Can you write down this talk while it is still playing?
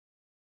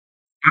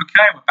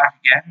Okay, we're back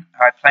again.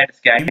 I played this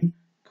game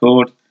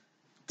called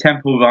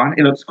Temple Run.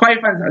 It looks quite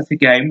a fantastic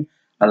game.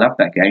 I love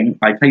that game.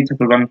 I played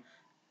Temple Run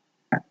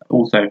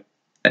also.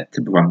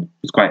 Temple Run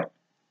was quite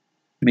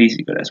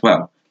easy good as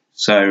well.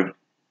 So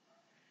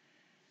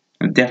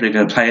I'm definitely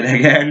going to play it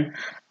again.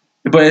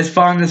 But it's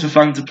fun. It's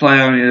fun to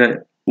play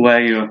on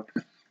where you're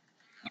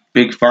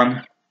big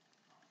fun.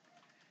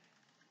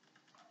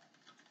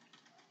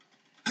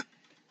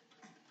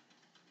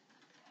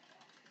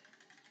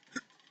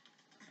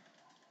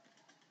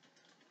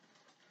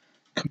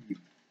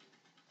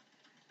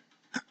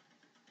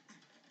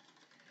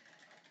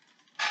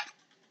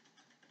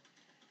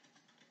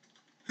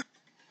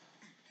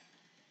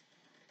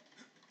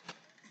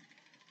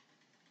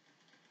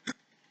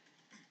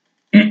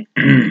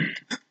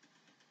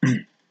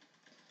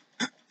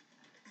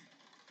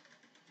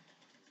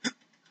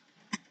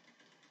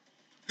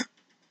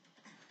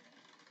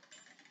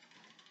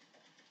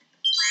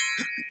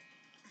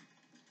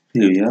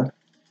 Here we are.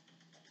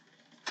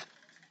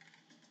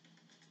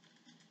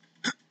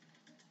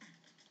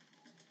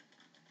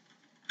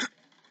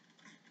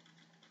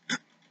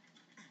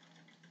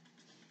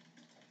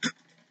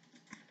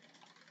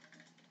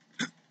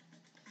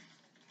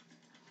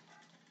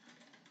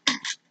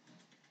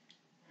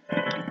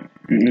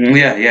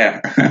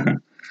 Yeah.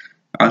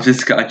 I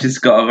just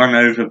got run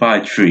over by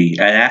a tree,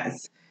 and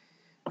that's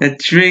the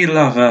tree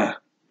lover.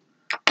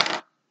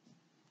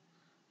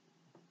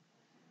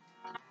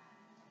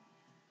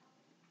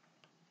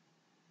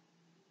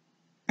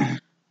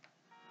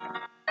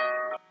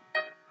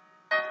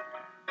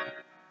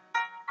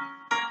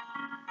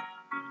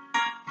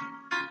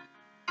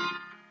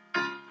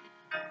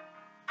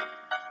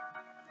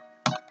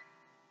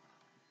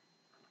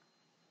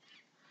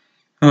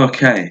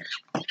 Okay,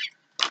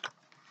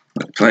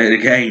 let's play it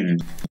again.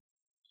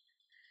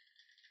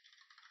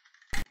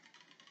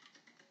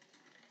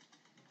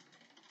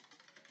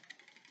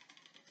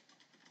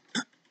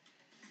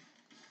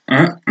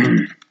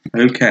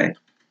 Okay,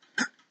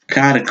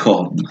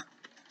 catacomb.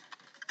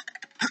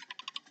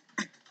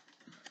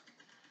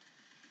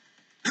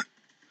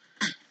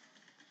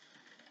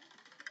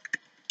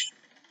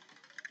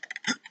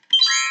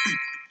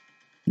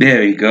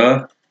 There we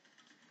go.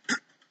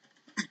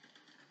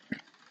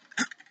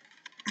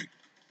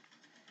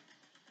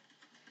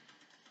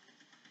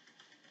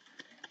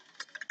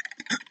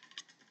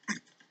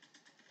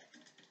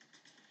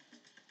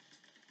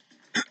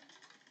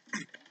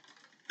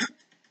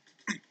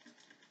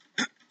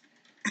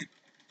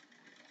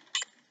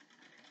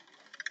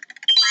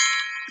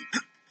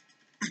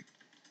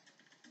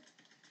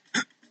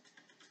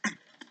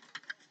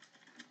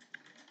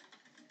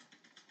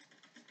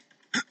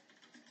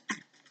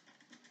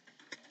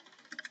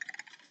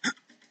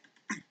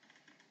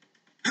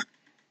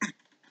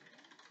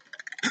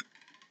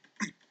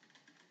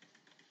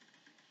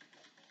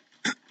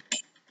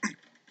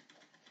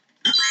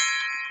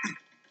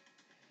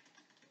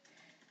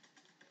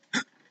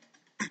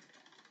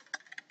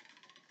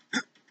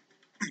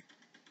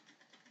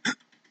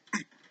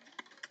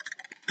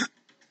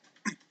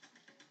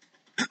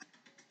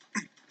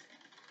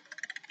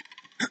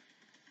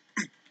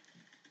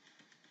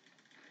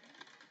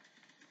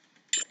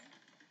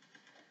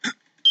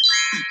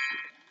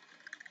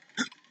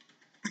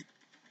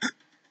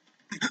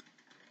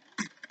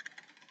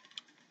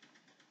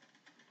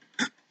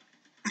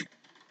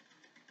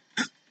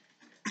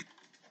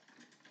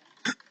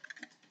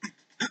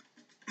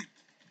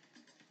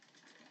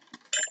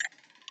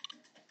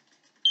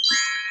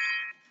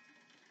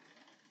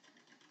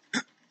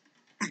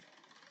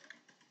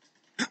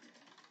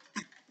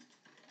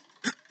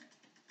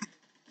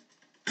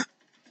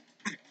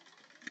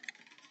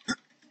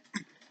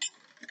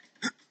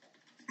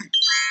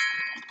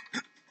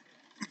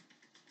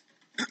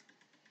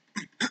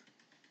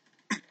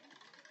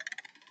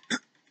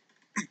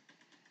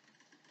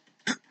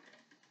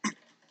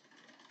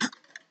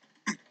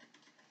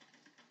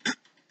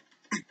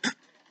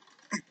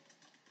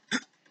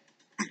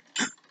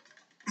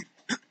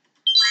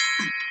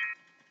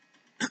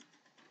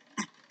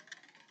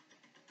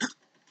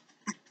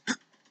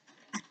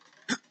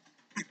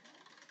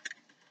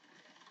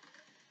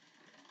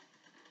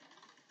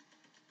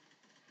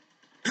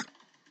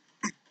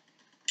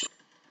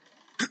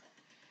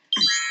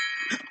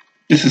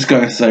 This is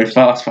going so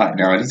fast right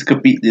now. I just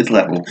could beat this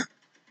level.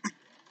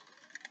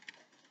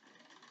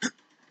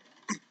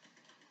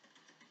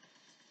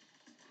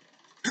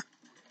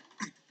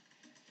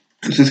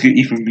 This is getting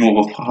even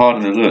more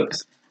harder than it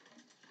looks.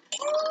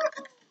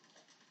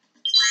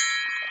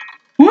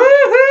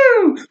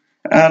 Woohoo!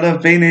 I'd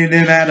have been in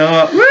that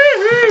up.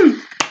 Woohoo!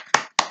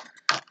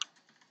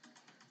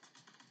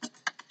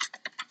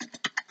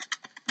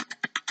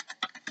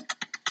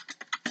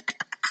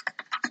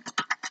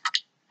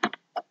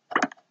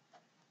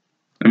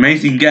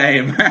 Amazing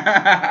game.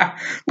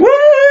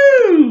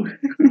 Woo!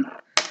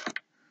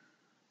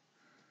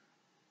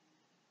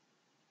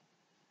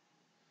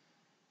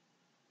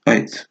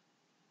 Wait.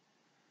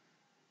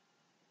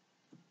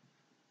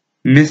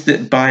 Missed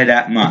it by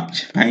that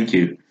much. Thank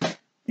you.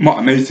 What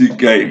amazing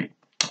game.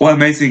 What an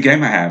amazing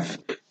game I have.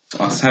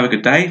 So have a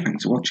good day.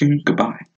 Thanks for watching. Goodbye.